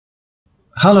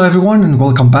Hello everyone and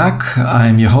welcome back.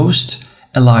 I'm your host,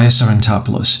 Elias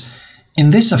Sarantopoulos.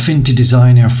 In this Affinity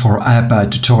Designer for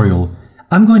iPad tutorial,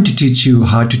 I'm going to teach you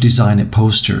how to design a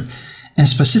poster and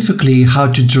specifically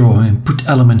how to draw and put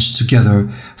elements together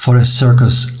for a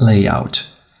circus layout.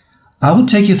 I will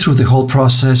take you through the whole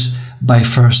process by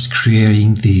first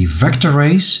creating the vector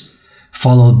rays,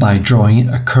 followed by drawing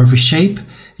a curvy shape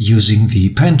using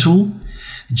the pen tool,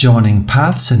 joining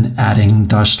paths and adding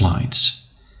dashed lines.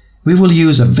 We will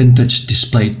use a vintage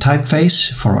display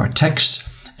typeface for our text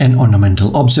and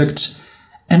ornamental objects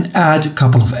and add a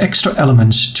couple of extra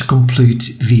elements to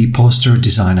complete the poster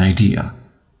design idea.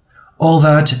 All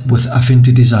that with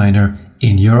Affinity Designer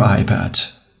in your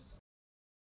iPad.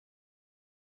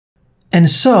 And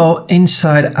so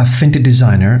inside Affinity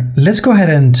Designer, let's go ahead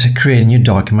and create a new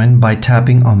document by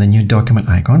tapping on the new document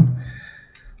icon.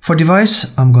 For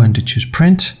device, I'm going to choose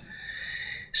print.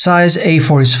 Size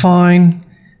A4 is fine.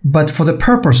 But for the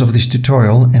purpose of this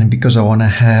tutorial, and because I want to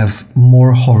have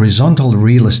more horizontal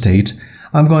real estate,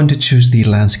 I'm going to choose the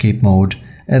landscape mode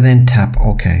and then tap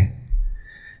OK.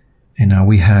 And now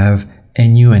we have a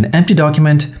new and empty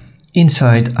document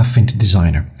inside Affinity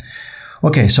Designer.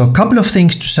 Okay, so a couple of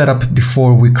things to set up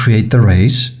before we create the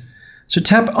rays. So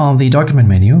tap on the document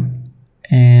menu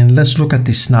and let's look at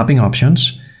the snapping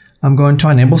options. I'm going to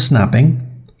enable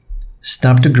snapping,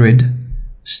 snap to grid,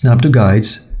 snap to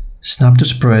guides, snap to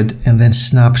spread, and then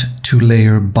snap to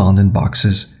layer bounded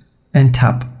boxes and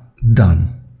tap done.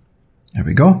 There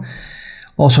we go.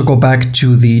 Also go back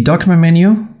to the document menu.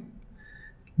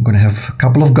 I'm going to have a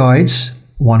couple of guides,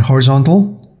 one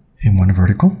horizontal and one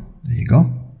vertical. There you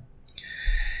go.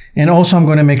 And also I'm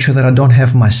going to make sure that I don't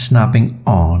have my snapping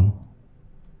on.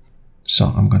 So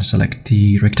I'm going to select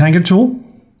the rectangle tool.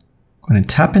 I'm going to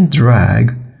tap and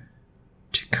drag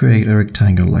to create a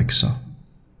rectangle like so.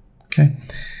 Okay.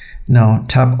 Now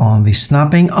tap on the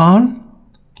snapping on,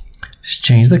 just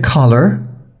change the color,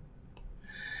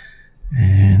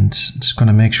 and just going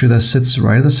to make sure that sits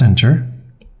right at the center,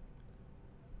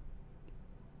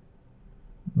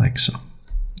 like so.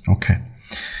 Okay.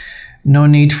 No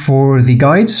need for the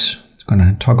guides. It's going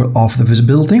to toggle off the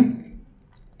visibility.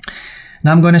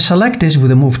 Now I'm going to select this with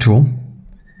the move tool,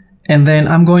 and then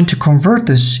I'm going to convert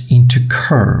this into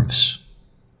curves.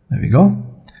 There we go.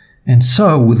 And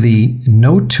so with the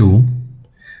node tool,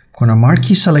 I'm going to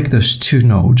marquee select those two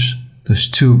nodes, those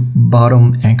two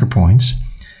bottom anchor points,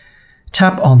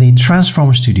 tap on the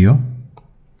Transform Studio,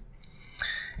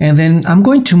 and then I'm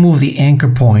going to move the anchor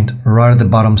point right at the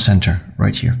bottom center,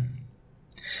 right here.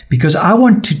 Because I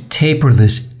want to taper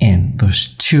this in,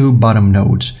 those two bottom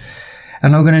nodes.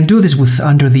 And I'm going to do this with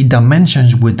under the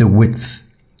dimensions with the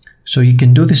width. So you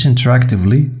can do this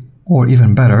interactively, or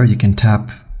even better, you can tap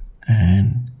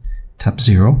and tap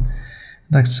 0.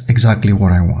 That's exactly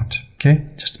what I want. Okay,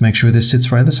 just make sure this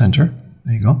sits right at the center.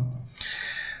 There you go.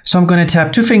 So I'm going to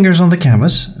tap two fingers on the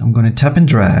canvas. I'm going to tap and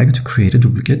drag to create a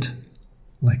duplicate,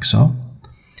 like so.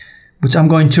 Which I'm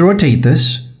going to rotate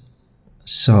this.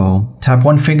 So tap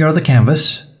one finger on the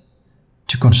canvas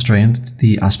to constrain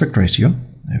the aspect ratio.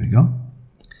 There we go.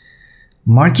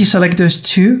 Marquee select those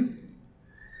two.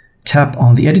 Tap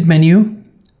on the edit menu.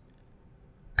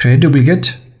 Create a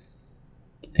duplicate.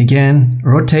 Again,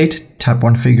 rotate, tap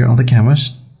one finger on the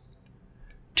canvas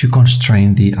to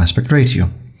constrain the aspect ratio.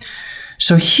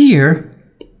 So here,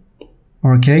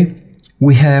 okay,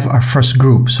 we have our first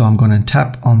group. So I'm going to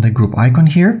tap on the group icon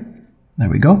here. There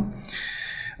we go.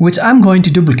 Which I'm going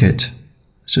to duplicate.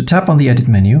 So tap on the edit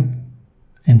menu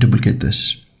and duplicate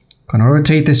this. I'm going to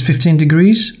rotate this 15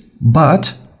 degrees,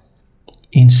 but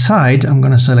inside I'm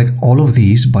going to select all of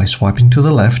these by swiping to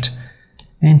the left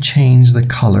and change the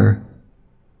color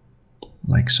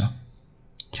like so.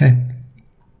 Okay.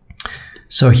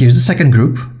 So here's the second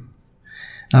group.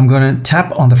 I'm going to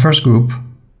tap on the first group,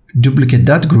 duplicate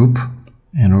that group,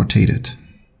 and rotate it.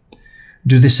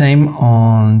 Do the same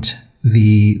on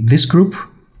this group.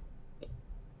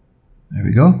 There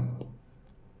we go.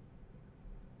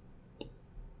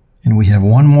 And we have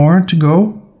one more to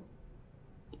go,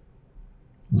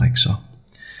 like so.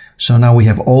 So now we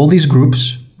have all these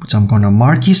groups, which I'm going to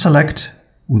marquee select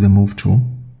with the move tool.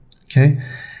 Okay,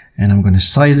 and I'm going to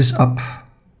size this up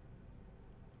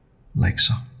like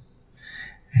so.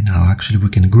 And now actually we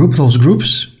can group those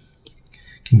groups,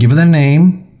 can give it a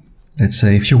name, let's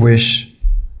say if you wish,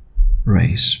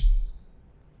 rays.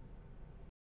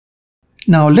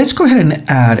 Now let's go ahead and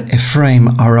add a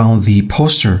frame around the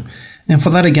poster. And for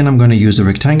that again, I'm going to use the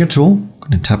rectangle tool. I'm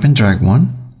going to tap and drag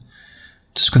one.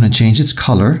 Just going to change its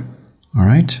color. All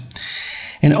right.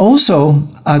 And also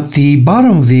at the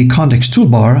bottom of the context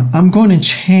toolbar, I'm going to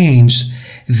change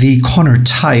the corner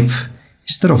type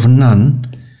instead of none,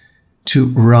 to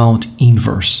round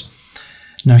inverse.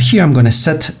 Now here I'm going to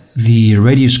set the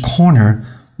radius corner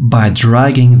by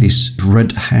dragging this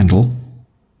red handle,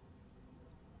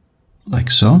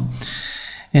 like so.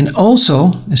 And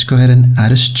also, let's go ahead and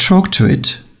add a stroke to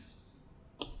it.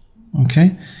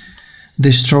 Okay,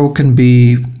 this stroke can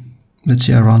be, let's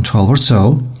say, around 12 or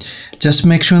so. Just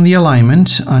make sure in the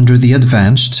alignment, under the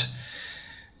advanced,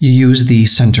 you use the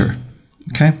center.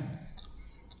 Okay,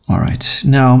 all right.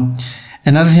 Now,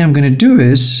 another thing I'm going to do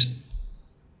is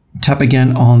tap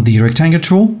again on the rectangle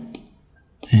tool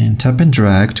and tap and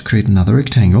drag to create another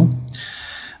rectangle.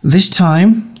 This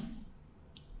time,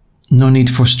 no need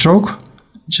for stroke,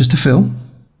 just a fill.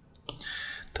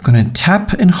 I'm going to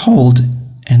tap and hold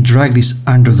and drag this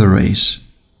under the rays.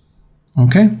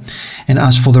 Okay, and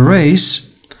as for the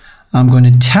rays, I'm going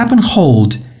to tap and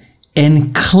hold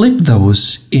and clip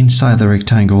those inside the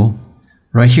rectangle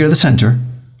right here at the center,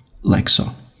 like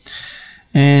so.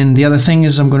 And the other thing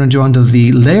is I'm going to do under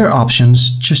the layer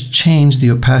options, just change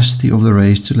the opacity of the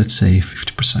rays to, let's say,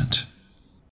 50%.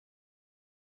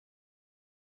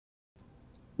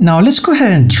 Now let's go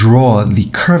ahead and draw the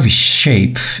curvy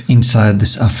shape inside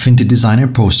this Affinity Designer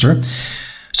poster.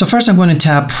 So first I'm going to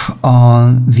tap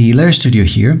on the Layer Studio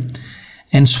here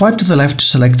and swipe to the left to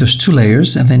select those two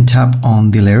layers, and then tap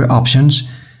on the layer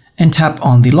options and tap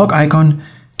on the lock icon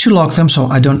to lock them so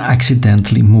I don't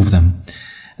accidentally move them.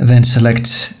 And then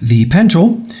select the pen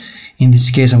tool. In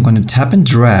this case, I'm going to tap and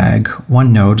drag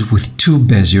one node with two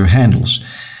Bezier handles.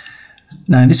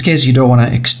 Now in this case, you don't want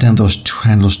to extend those two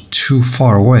handles too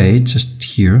far away, just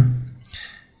here.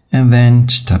 And then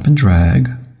just tap and drag.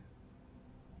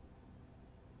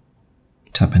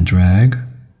 Tap and drag.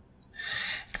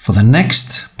 For the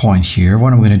next point here,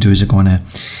 what I'm going to do is I'm going to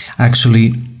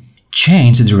actually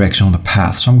change the direction of the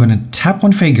path. So I'm going to tap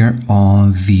one finger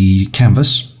on the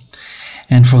canvas.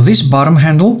 And for this bottom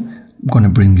handle, I'm going to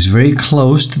bring this very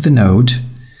close to the node.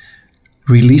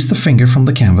 Release the finger from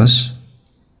the canvas.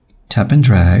 Tap and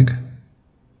drag.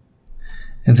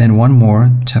 And then one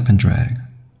more, tap and drag.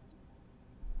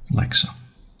 Like so.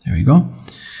 There we go.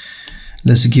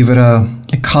 Let's give it a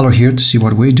color here to see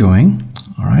what we're doing.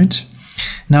 All right.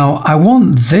 Now I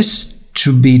want this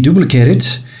to be duplicated,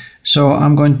 so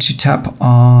I'm going to tap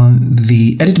on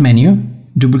the edit menu,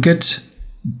 duplicate,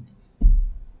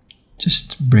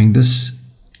 just bring this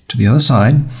to the other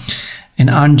side, and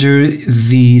under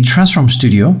the Transform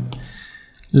Studio,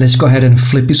 let's go ahead and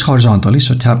flip this horizontally,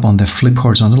 so tap on the flip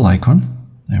horizontal icon.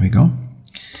 There we go.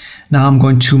 Now I'm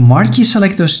going to marquee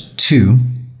select those two,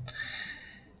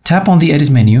 tap on the edit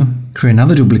menu, create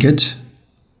another duplicate,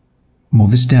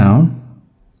 move this down.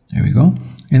 There we go.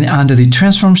 And under the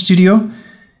Transform Studio,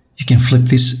 you can flip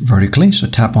this vertically. So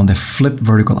tap on the flip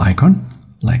vertical icon,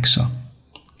 like so.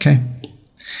 Okay.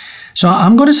 So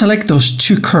I'm going to select those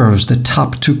two curves, the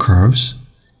top two curves,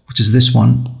 which is this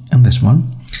one and this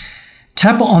one.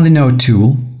 Tap on the node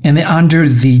tool, and then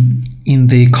in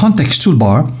the context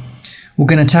toolbar, we're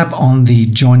going to tap on the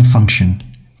join function.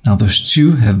 Now those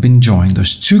two have been joined.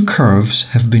 Those two curves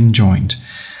have been joined.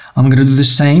 I'm going to do the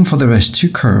same for the rest two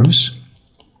curves.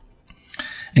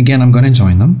 Again, I'm going to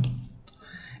join them.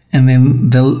 And then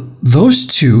those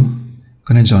two, I'm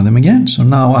going to join them again. So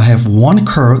now I have one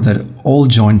curve that all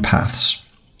join paths.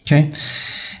 Okay.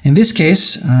 In this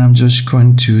case, I'm just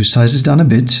going to size this down a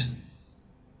bit.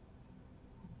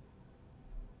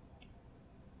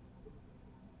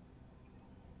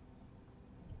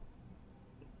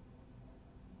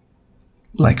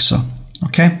 Like so.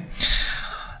 Okay.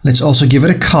 Let's also give it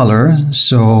a color.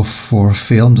 So for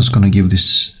fill, I'm just going to give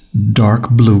this dark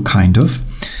blue kind of.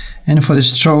 And for the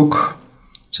stroke,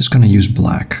 just going to use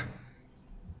black.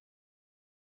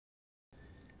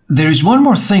 There is one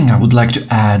more thing I would like to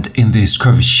add in this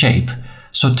curvy shape.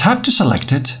 So tap to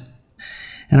select it.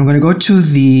 And I'm going to go to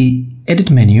the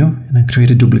edit menu and I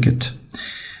create a duplicate.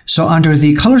 So under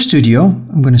the Color Studio,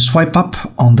 I'm going to swipe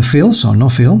up on the fill, so no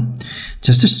fill,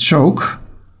 just a stroke.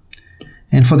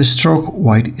 And for the stroke,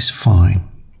 white is fine.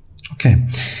 Okay,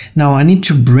 now I need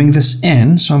to bring this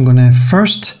in, so I'm going to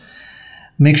first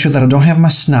make sure that I don't have my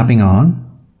snapping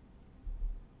on.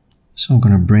 So I'm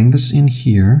going to bring this in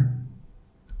here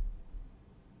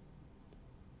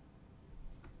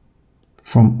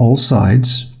from all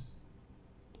sides.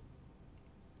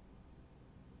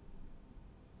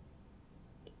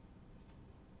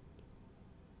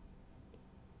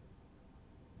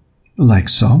 Like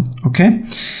so, okay?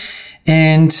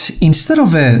 And instead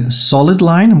of a solid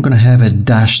line, I'm going to have a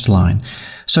dashed line.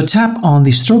 So tap on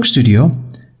the Stroke Studio,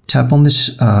 tap on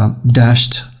this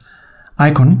dashed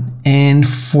icon, and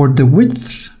for the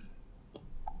width,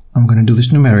 I'm going to do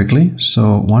this numerically.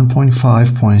 So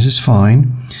 1.5 points is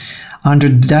fine. Under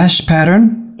the dash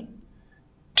pattern,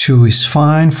 2 is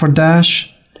fine for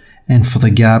dash. And for the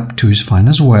gap, 2 is fine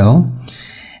as well.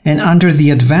 And under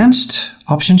the advanced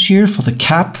options here for the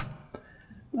cap,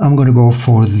 I'm going to go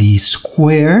for the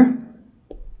square.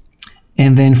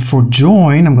 And then for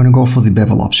join, I'm going to go for the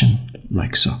bevel option,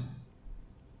 like so.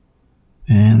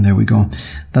 And there we go.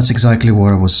 That's exactly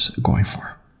what I was going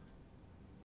for.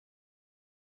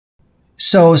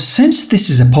 So since this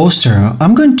is a poster,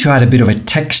 I'm going to add a bit of a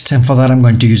text, and for that I'm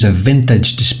going to use a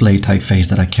vintage display typeface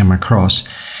that I came across.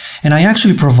 And I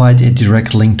actually provide a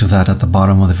direct link to that at the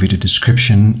bottom of the video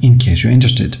description in case you're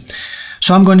interested.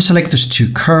 So I'm going to select those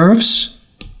two curves,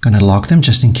 going to lock them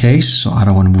just in case, so I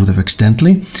don't want to move them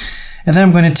accidentally. And then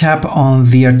I'm going to tap on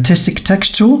the artistic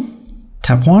text tool,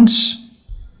 tap once,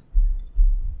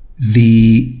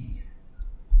 the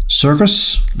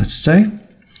Circus, let's say,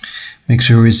 make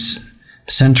sure it's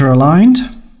center aligned.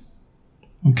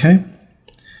 Okay,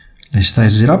 let's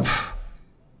size it up.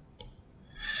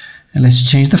 And let's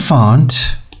change the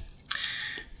font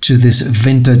to this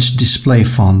vintage display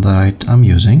font that I'm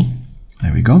using.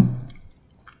 There we go.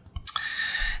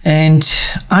 And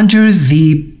under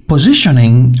the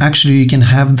positioning, actually you can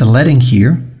have the leading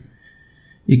here.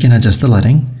 You can adjust the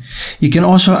leading. You can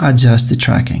also adjust the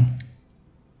tracking.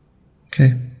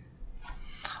 Okay.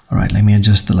 All right, let me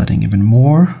adjust the leading even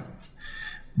more.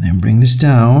 Then bring this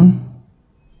down.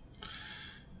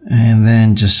 And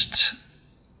then just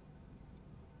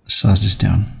size this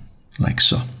down like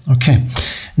so. Okay,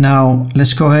 now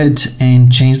let's go ahead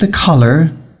and change the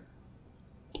color.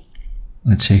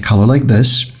 Let's say a color like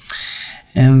this.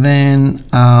 And then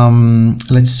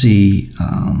let's see,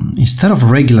 instead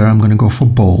of regular, I'm going to go for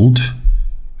bold.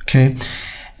 Okay,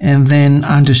 and then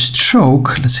under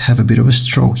stroke, let's have a bit of a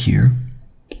stroke here,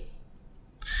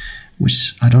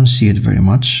 which I don't see it very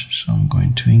much. So I'm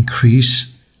going to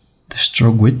increase the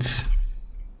stroke width.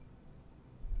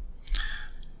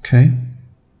 Okay,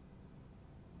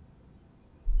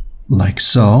 like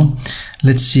so.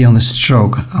 Let's see on the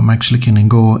stroke, I'm actually going to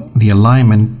go the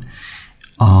alignment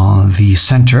on the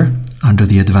center under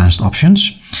the advanced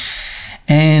options.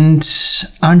 And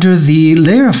under the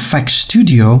layer effects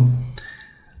studio,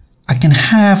 I can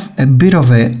have a bit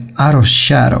of a auto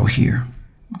shadow here.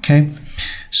 Okay,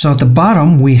 so at the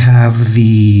bottom we have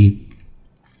the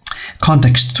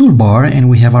context toolbar and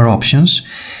we have our options.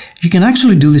 You can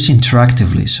actually do this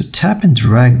interactively. So tap and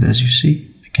drag this, you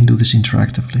see, I can do this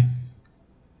interactively.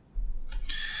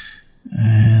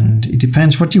 And it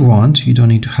depends what you want. You don't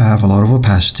need to have a lot of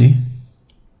opacity.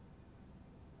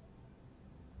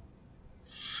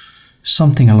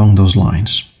 Something along those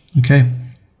lines, okay?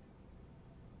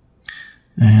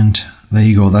 And there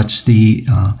you go, that's the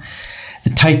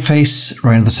typeface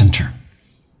right in the center.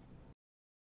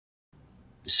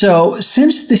 So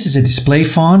since this is a display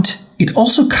font, it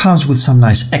also comes with some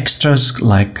nice extras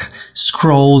like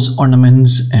scrolls,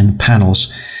 ornaments, and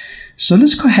panels. So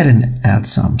let's go ahead and add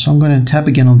some. So I'm going to tap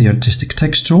again on the artistic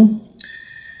text tool.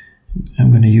 I'm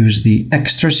going to use the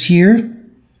extras here.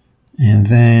 And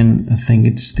then I think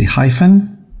it's the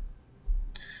hyphen.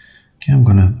 Okay, I'm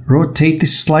going to rotate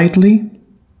this slightly.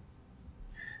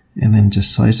 And then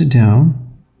just size it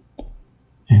down.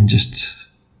 And just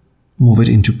move it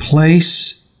into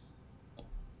place.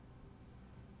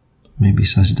 Maybe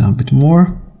size it down a bit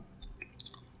more.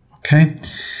 Okay.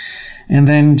 And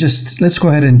then just let's go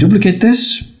ahead and duplicate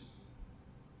this.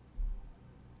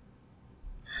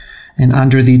 And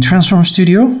under the Transform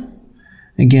Studio,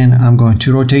 again, I'm going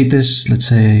to rotate this, let's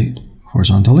say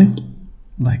horizontally,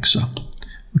 like so.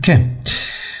 Okay.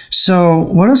 So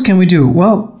what else can we do?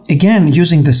 Well, again,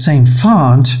 using the same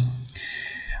font,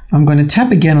 I'm going to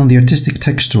tap again on the artistic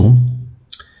text tool.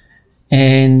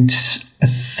 And I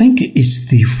think it's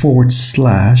the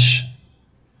 /.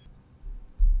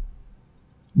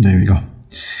 There we go.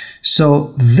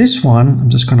 So this one, I'm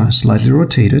just going to slightly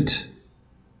rotate it.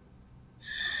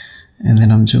 And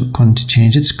then I'm just going to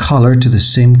change its color to the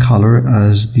same color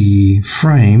as the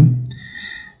frame.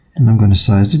 And I'm going to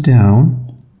size it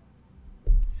down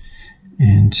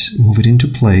and move it into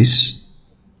place.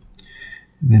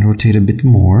 And then rotate a bit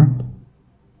more.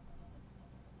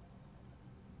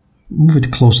 Move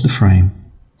it close to the frame.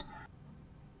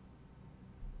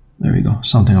 There we go,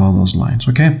 something along those lines,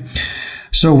 okay?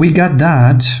 So we got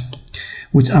that,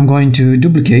 which I'm going to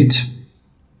duplicate.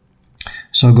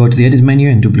 So I'll go to the edit menu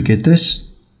and duplicate this.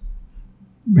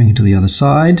 Bring it to the other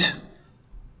side.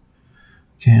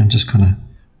 Okay, I'm just gonna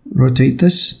rotate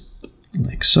this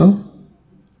like so.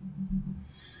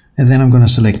 And then I'm gonna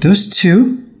select those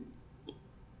two.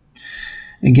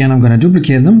 Again, I'm going to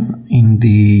duplicate them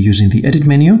using the edit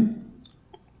menu.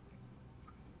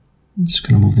 I'm just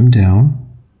going to move them down.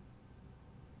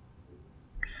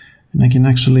 And I can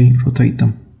actually rotate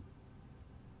them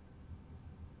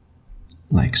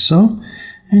like so,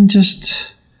 and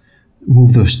just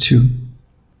move those two.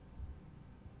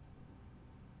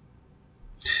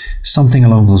 Something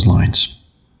along those lines.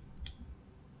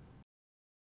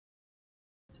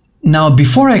 Now,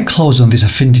 before I close on this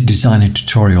Affinity Designer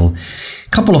tutorial, a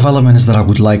couple of elements that I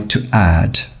would like to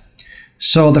add.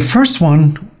 So the first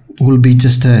one will be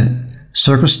just a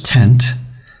Circus tent.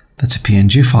 That's a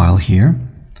PNG file here.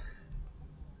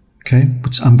 Okay,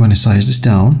 which I'm going to size this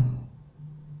down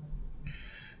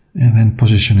and then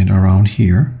position it around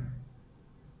here.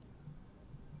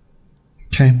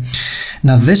 Okay,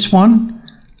 now this one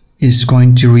is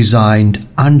going to reside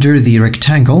under the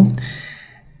rectangle,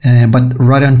 but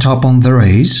right on top on the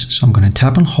rays. So I'm going to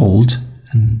tap and hold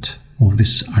and move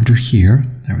this under here.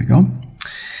 There we go.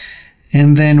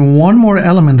 And then one more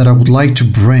element that I would like to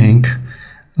bring,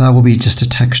 that will be just a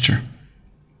texture.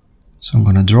 So I'm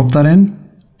going to drop that in.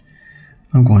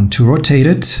 I'm going to rotate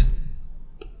it.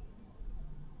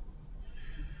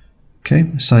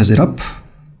 Okay, size it up.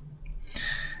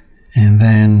 And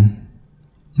then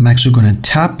I'm actually going to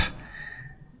tap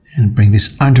and bring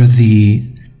this under the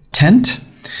tent.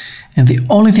 And the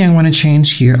only thing I'm going to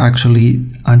change here, actually,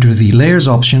 under the layers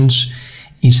options,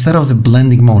 instead of the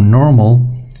blending mode normal,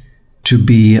 to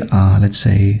be, let's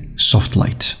say, soft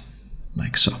light,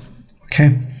 like so.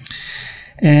 Okay.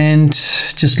 And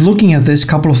just looking at this,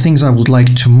 couple of things I would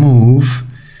like to move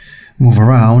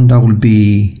around. That will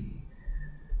be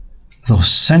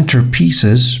those center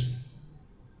pieces.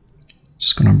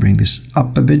 Just gonna bring this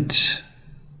up a bit,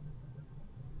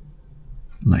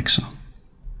 like so.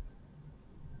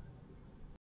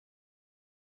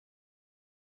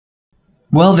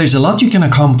 Well, there's a lot you can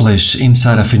accomplish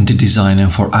inside Affinity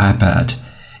Designer for iPad,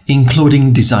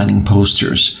 including designing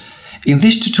posters. In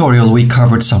this tutorial, we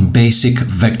covered some basic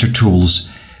vector tools,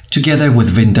 together with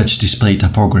vintage display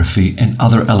typography and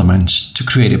other elements to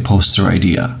create a poster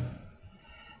idea.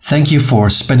 Thank you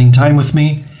for spending time with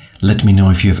me. Let me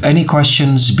know if you have any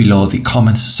questions below the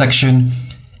comments section,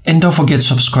 and don't forget to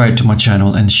subscribe to my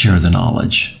channel and share the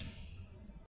knowledge.